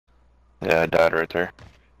Yeah, I died right there.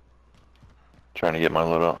 Trying to get my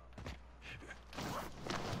load out.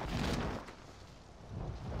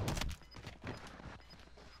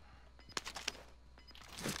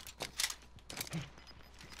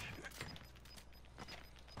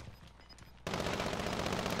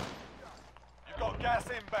 You've got gas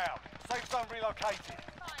inbound. Safe zone relocated.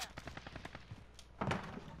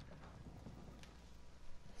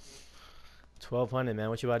 1200, man.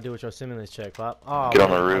 What you about to do with your stimulus check, Pop? Oh, Get on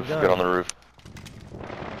man, the I'm roof. done. Get on the roof.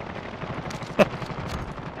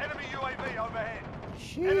 Enemy UAV overhead.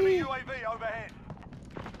 Sheesh. Enemy UAV overhead.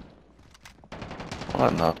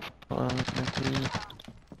 What in the fuck?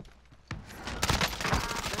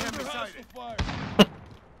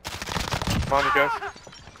 Come on, you guys.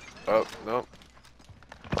 Oh, no.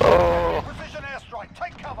 Oh! Precision airstrike.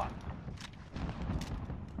 Take cover.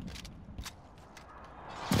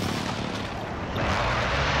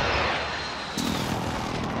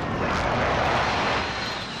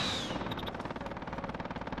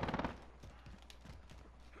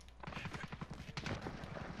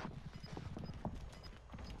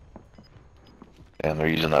 And they're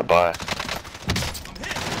using that buy.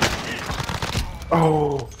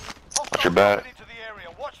 Oh! Watch your back. Into the area.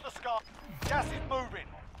 Watch the sky. Gas is moving.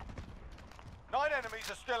 9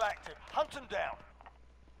 enemies are still active. Hunt them down.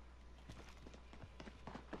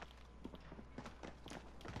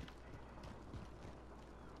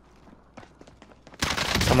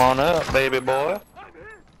 Come on up, baby boy.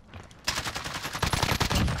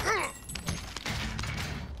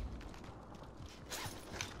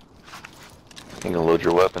 You can load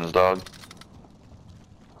your weapons, dog.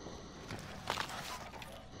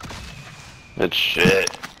 Good shit.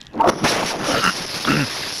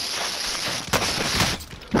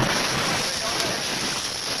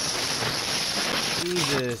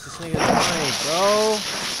 Jesus, this nigga's lying, bro.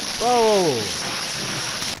 Bro.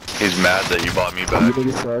 He's mad that you bought me You back.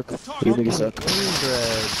 niggas suck. You niggas suck.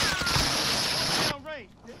 Inbred.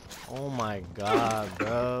 Oh my god,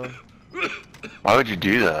 bro. Why would you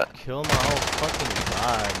do that? Kill my whole fucking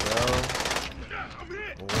vibe,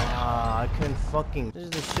 bro. Wow, I couldn't fucking. This is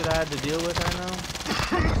the shit I had to deal with right now.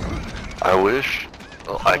 I wish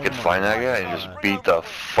I could find that guy and just beat the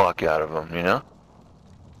fuck out of him, you know?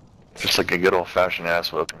 Just like a good old fashioned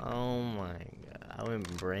ass whooping. Oh my god, I went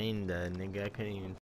brain dead, nigga. I couldn't even.